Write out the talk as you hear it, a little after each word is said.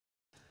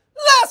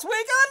last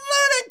week on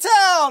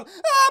LearningTown!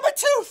 Ah, my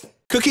tooth!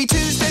 Cookie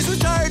Tuesdays was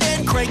tired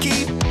and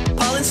cranky.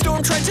 Paul and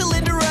Storm tried to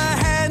lend her a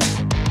hand.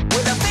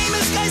 With a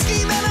famous sky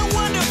scheme and a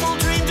wonderful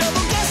dream,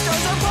 double guest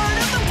stars are part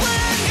of the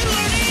plan in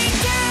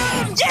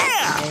LearningTown!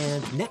 Yeah!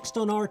 And next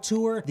on our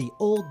tour, the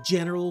old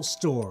general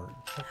store.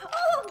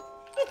 Oh,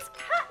 it's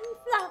cotton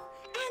fluff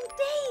and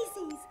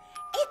daisies.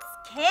 It's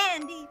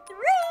candy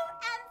through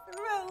and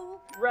through.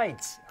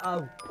 Right.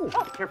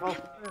 Careful.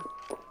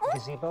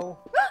 Gazebo.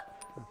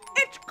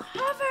 It's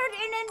covered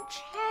in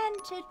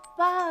enchanted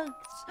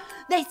bugs.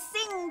 They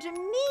sing to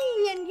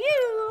me and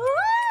you.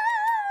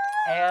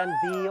 And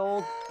the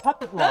old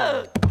puppet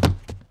lawn.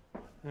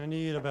 I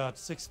need about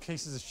 6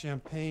 cases of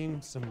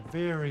champagne, some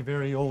very,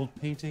 very old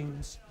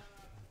paintings,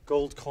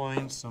 gold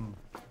coins, some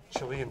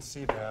Chilean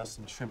sea bass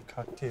and shrimp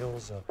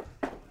cocktails, a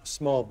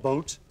small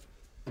boat,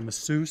 a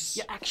masseuse.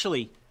 Yeah,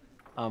 actually,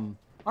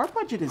 our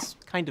budget is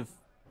kind of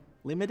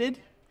limited.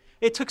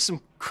 It took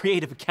some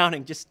creative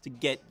accounting just to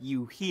get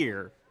you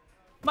here.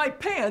 My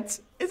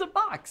pants is a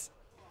box.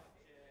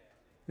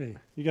 Hey,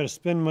 you gotta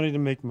spend money to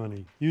make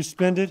money. You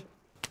spend it,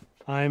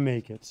 I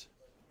make it.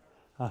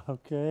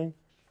 Okay?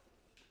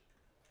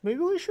 Maybe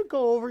we should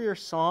go over your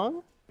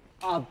song?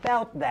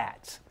 About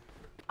that,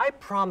 I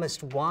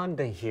promised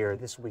Wanda here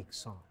this week's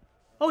song.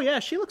 Oh yeah,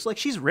 she looks like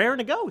she's raring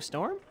to go,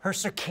 Storm. Her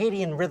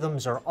circadian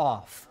rhythms are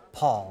off,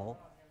 Paul.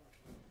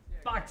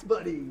 Box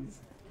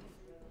buddies.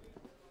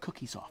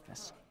 Cookie's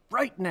office,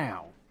 right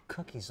now.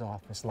 Cookie's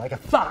office like a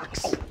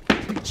fox.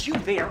 It's you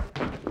there.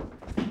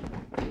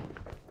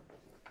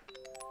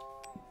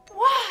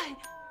 Why?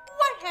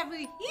 What have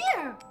we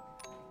here?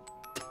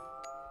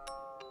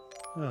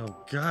 Oh,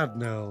 God,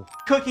 no.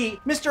 Cookie,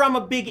 Mr. I'm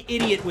a big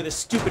idiot with a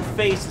stupid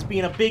face is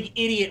being a big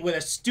idiot with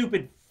a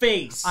stupid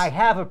face. I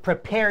have a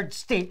prepared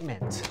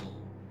statement.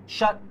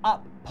 Shut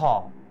up,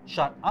 Paul.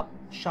 Shut up,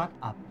 shut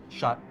up,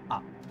 shut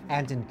up.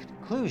 And in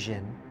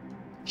conclusion,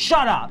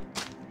 shut up.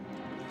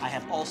 I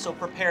have also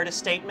prepared a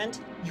statement.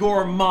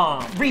 Your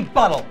mom.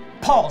 Rebuttal.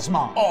 Paul's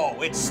mom. Oh,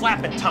 it's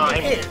slapping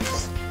time. It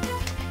is.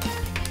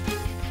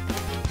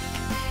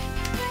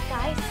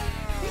 Guys,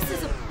 this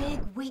is a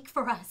big week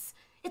for us.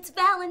 It's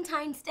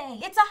Valentine's Day.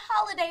 It's a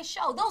holiday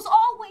show. Those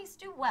always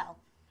do well.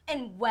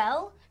 And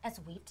well, as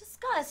we've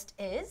discussed,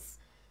 is...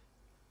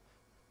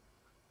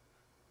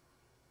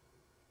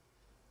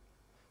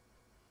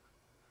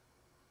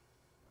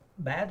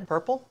 Bad?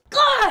 Purple?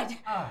 good!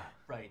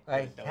 Right.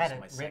 I that was had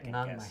my it second written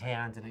on my guess.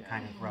 hand and it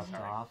kind of rubbed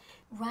off.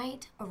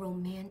 Write a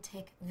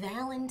romantic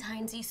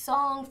Valentine's-y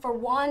song for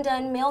Wanda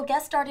and male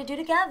guest star to do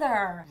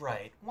together.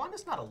 Right.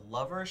 Wanda's not a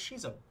lover,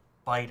 she's a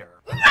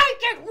biter. Make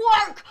it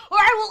work, or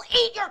I will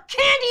eat your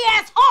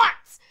candy-ass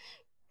hearts!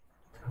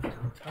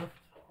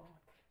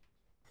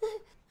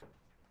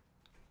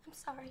 I'm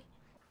sorry.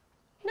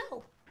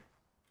 No.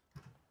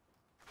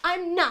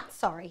 I'm not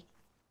sorry.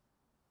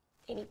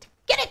 They need to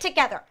get it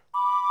together.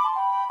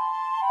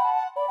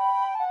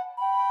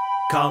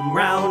 Come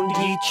round,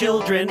 ye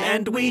children,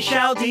 and we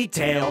shall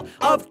detail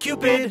of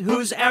Cupid,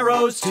 whose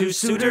arrows to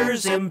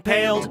suitors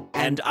impaled,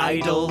 and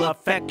idle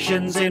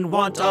affections in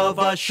want of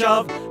a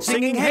shove,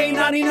 singing hey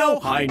nani no,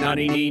 hi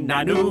nani ni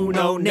nanu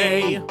no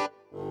nay.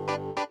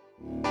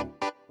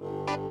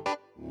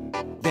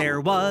 There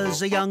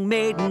was a young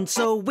maiden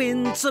so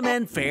winsome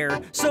and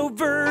fair, so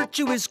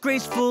virtuous,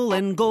 graceful,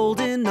 and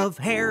golden of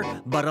hair.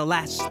 But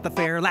alas, the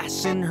fair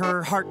lass in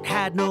her heart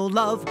had no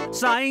love,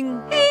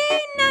 sighing, Hey,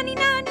 nanny,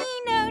 nanny,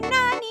 no,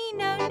 nanny,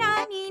 no,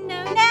 nanny,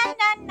 no, na,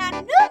 na,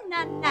 na, no,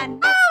 na, na, no.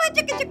 Oh, a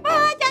chicka,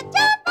 chicka, ja,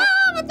 ja,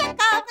 oh, a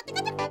chicka,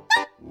 chicka,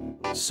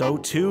 chicka. So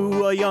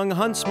too a young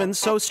huntsman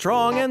so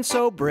strong and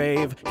so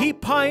brave, he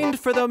pined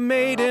for the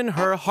maiden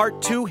her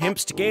heart to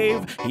himst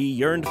gave. He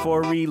yearned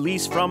for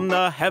release from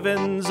the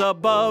heavens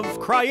above,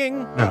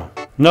 crying,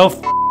 No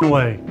f***ing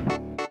way.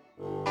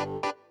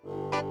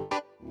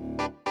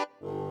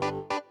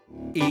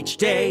 Each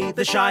day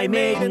the shy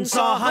maiden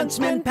saw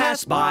huntsmen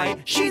pass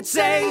by, she'd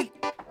say,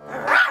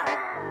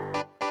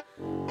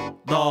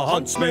 the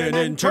huntsman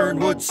in turn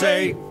would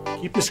say,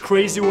 Keep this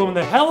crazy woman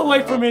the hell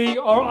away from me,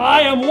 or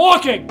I am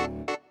walking!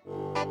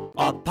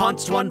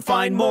 Uponst one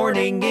fine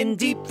morning in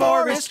deep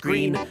forest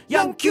green,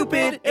 young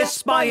Cupid,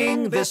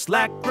 espying this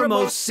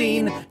lachrymose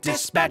scene,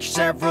 dispatched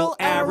several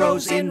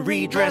arrows in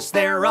redress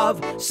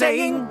thereof,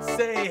 saying,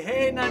 Say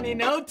hey nanny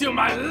no to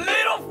my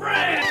little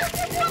friend!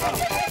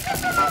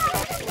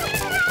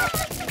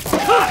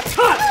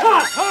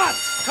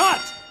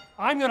 Cut!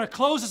 I'm gonna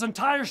close this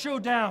entire show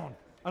down,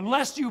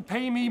 unless you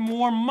pay me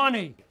more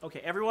money. Okay,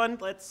 everyone,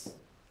 let's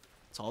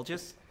all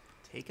just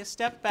take a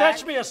step back.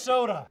 Fetch me a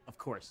soda. Of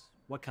course.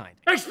 What kind?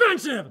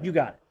 Expensive! You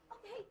got it.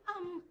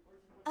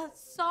 Okay,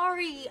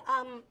 sorry,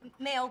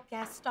 male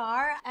guest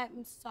star.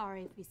 I'm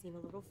sorry if we seem a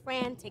little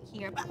frantic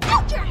here, but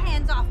get your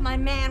hands off my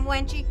man,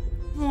 Wenchy.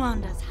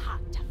 Wanda's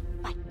hot to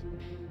fight.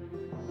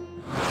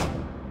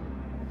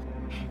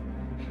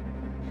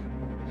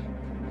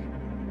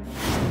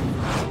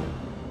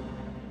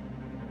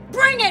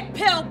 Bring it,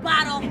 pill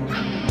bottle!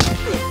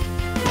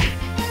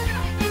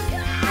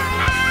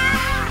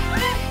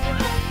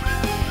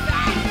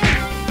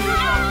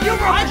 You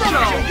broke the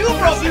show! You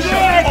broke the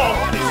show!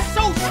 You're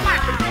so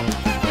smart!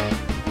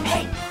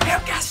 Hey,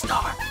 there, guest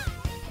star!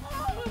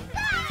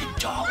 The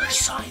dollar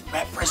sign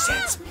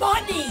represents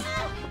money!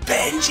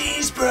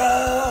 Benji's,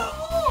 bro!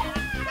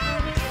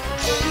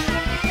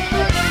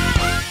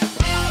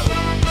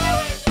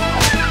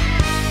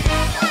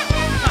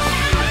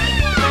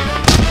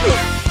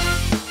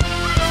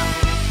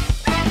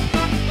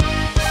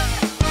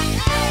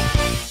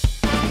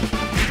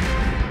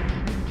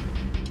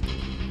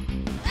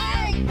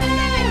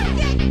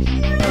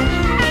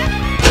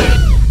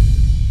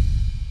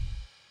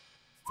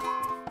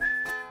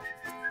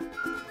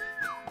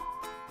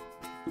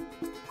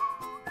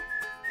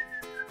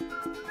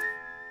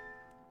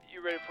 You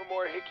ready for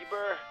more Hickey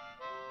Burr?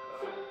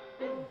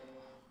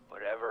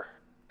 Whatever.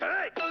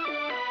 Hey!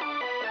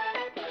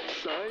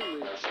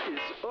 Silence is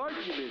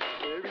argument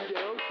carried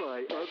out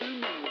by other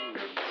means.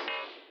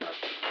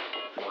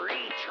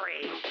 Free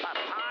trade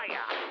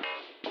papaya!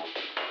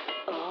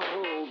 A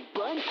whole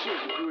bunch of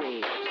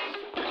grapes.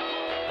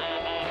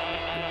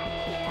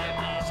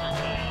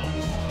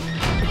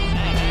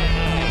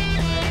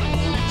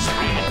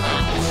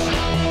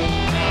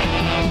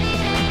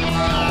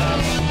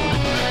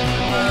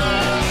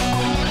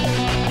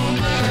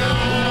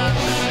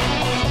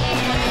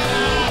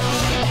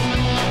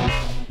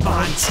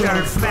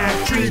 Monster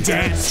Factory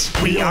Dance.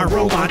 We are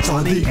robots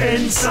on the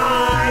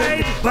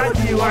inside, but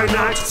you are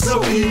not,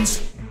 so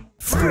eat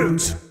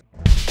fruit.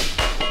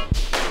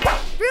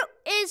 Fruit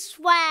is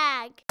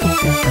swag.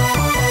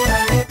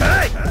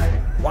 Hey!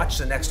 Watch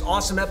the next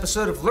awesome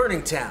episode of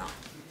LearningTown.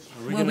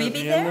 Will we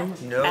be there?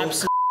 No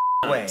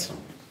way.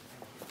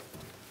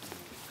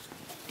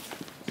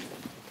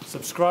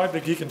 Subscribe to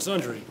Geek and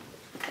Sundry.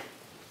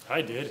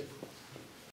 I did.